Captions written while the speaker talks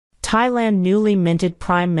Thailand newly minted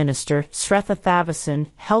Prime Minister Srettha Thavisin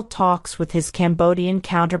held talks with his Cambodian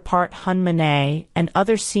counterpart Hun Manet and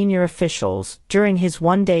other senior officials during his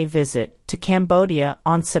one-day visit to Cambodia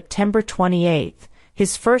on September 28,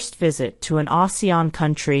 his first visit to an ASEAN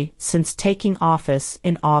country since taking office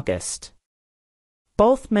in August.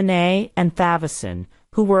 Both Manet and Thavisin,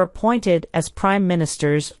 who were appointed as prime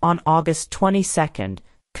ministers on August 22,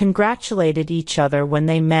 congratulated each other when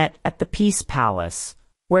they met at the Peace Palace,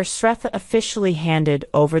 where Srettha officially handed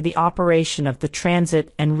over the operation of the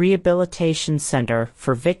Transit and Rehabilitation Center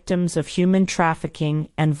for victims of human trafficking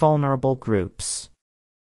and vulnerable groups.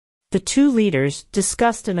 The two leaders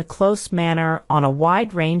discussed in a close manner on a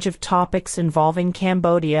wide range of topics involving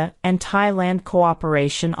Cambodia and Thailand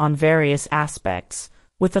cooperation on various aspects,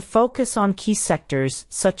 with a focus on key sectors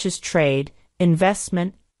such as trade,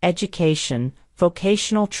 investment, education,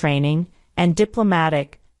 vocational training, and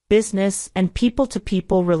diplomatic, business and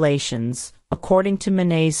people-to-people relations, according to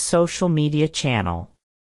Manet's social media channel.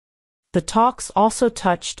 The talks also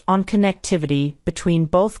touched on connectivity between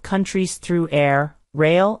both countries through air,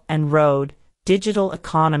 rail and road, digital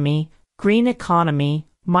economy, green economy,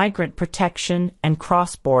 migrant protection and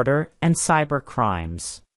cross-border and cyber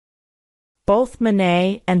crimes. Both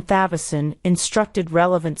Manet and Thavisin instructed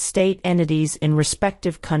relevant state entities in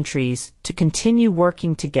respective countries to continue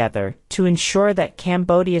working together to ensure that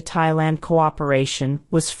Cambodia-Thailand cooperation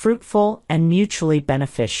was fruitful and mutually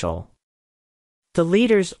beneficial. The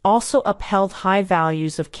leaders also upheld high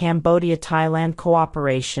values of Cambodia-Thailand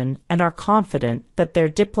cooperation and are confident that their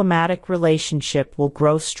diplomatic relationship will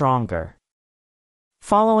grow stronger.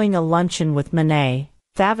 Following a luncheon with Manet,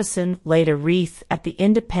 Thavisin laid a wreath at the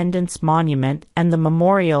Independence Monument and the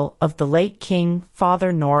memorial of the late King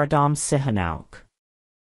Father Norodom Sihanouk.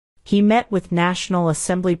 He met with National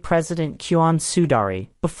Assembly President Kyaw Soodari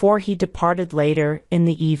before he departed later in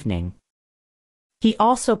the evening. He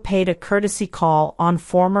also paid a courtesy call on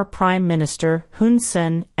former Prime Minister Hun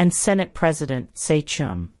Sen and Senate President Se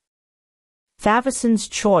Chum. Thavisin's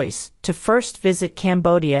choice to first visit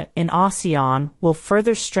Cambodia in ASEAN will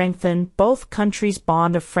further strengthen both countries'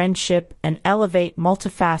 bond of friendship and elevate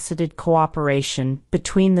multifaceted cooperation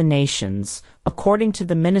between the nations, according to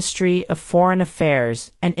the Ministry of Foreign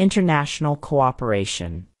Affairs and International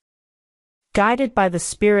Cooperation. Guided by the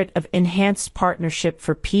spirit of enhanced partnership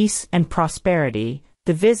for peace and prosperity,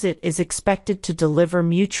 the visit is expected to deliver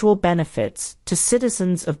mutual benefits to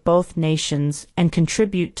citizens of both nations and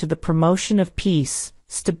contribute to the promotion of peace,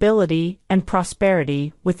 stability, and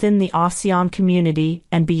prosperity within the ASEAN community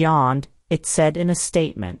and beyond, it said in a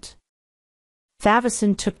statement.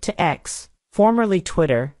 Thavisin took to X, formerly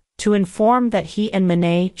Twitter, to inform that he and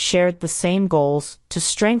Manet shared the same goals to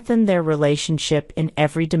strengthen their relationship in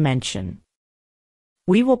every dimension.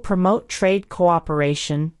 We will promote trade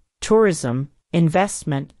cooperation, tourism,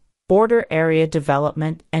 investment, border area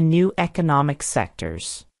development, and new economic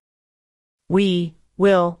sectors. We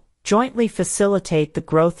will jointly facilitate the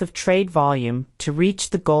growth of trade volume to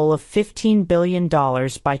reach the goal of $15 billion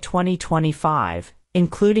by 2025,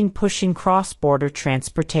 including pushing cross-border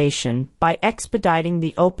transportation by expediting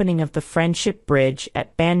the opening of the Friendship Bridge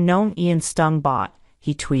at Ban Nong Ian Stung Bot,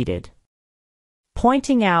 he tweeted.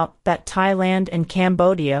 Pointing out that Thailand and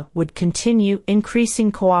Cambodia would continue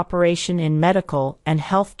increasing cooperation in medical and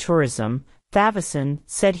health tourism, Thavisin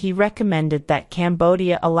said he recommended that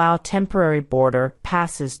Cambodia allow temporary border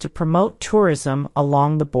passes to promote tourism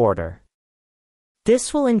along the border.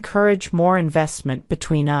 This will encourage more investment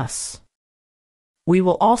between us. We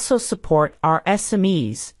will also support our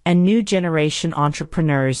SMEs and new generation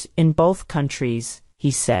entrepreneurs in both countries,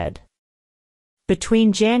 he said.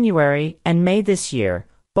 Between January and May this year,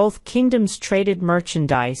 both kingdoms traded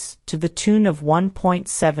merchandise to the tune of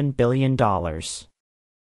 $1.7 billion.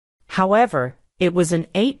 However, it was an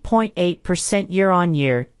 8.8%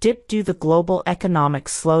 year-on-year dip due to the global economic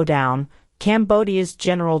slowdown, Cambodia's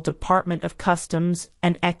General Department of Customs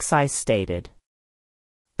and Excise stated.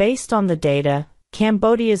 Based on the data,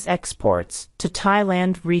 Cambodia's exports to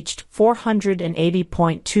Thailand reached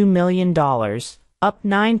 $480.2 million, up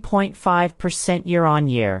 9.5%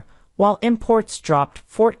 year-on-year, while imports dropped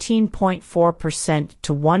 14.4%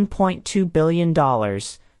 to $1.2 billion,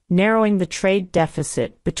 narrowing the trade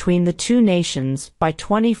deficit between the two nations by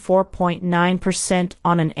 24.9%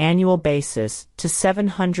 on an annual basis to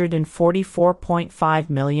 $744.5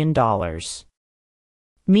 million.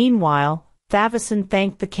 Meanwhile, Thavisin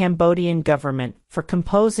thanked the Cambodian government for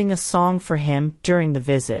composing a song for him during the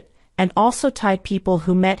visit, and also Thai people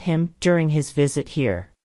who met him during his visit here.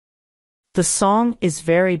 The song is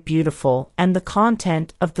very beautiful and the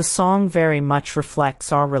content of the song very much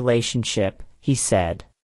reflects our relationship, he said.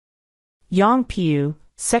 Yang Piu,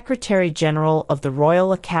 Secretary-General of the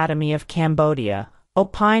Royal Academy of Cambodia,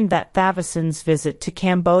 opined that Thavisen's visit to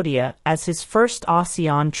Cambodia as his first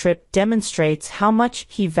ASEAN trip demonstrates how much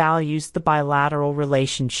he values the bilateral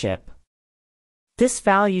relationship. This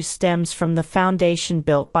value stems from the foundation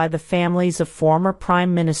built by the families of former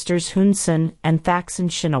Prime Ministers Hun Sen and Thaksin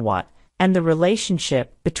Shinawatra, and the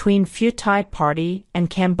relationship between Pheu Thai Party and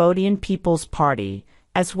Cambodian People's Party,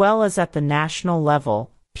 as well as at the national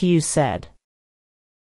level, Piu said.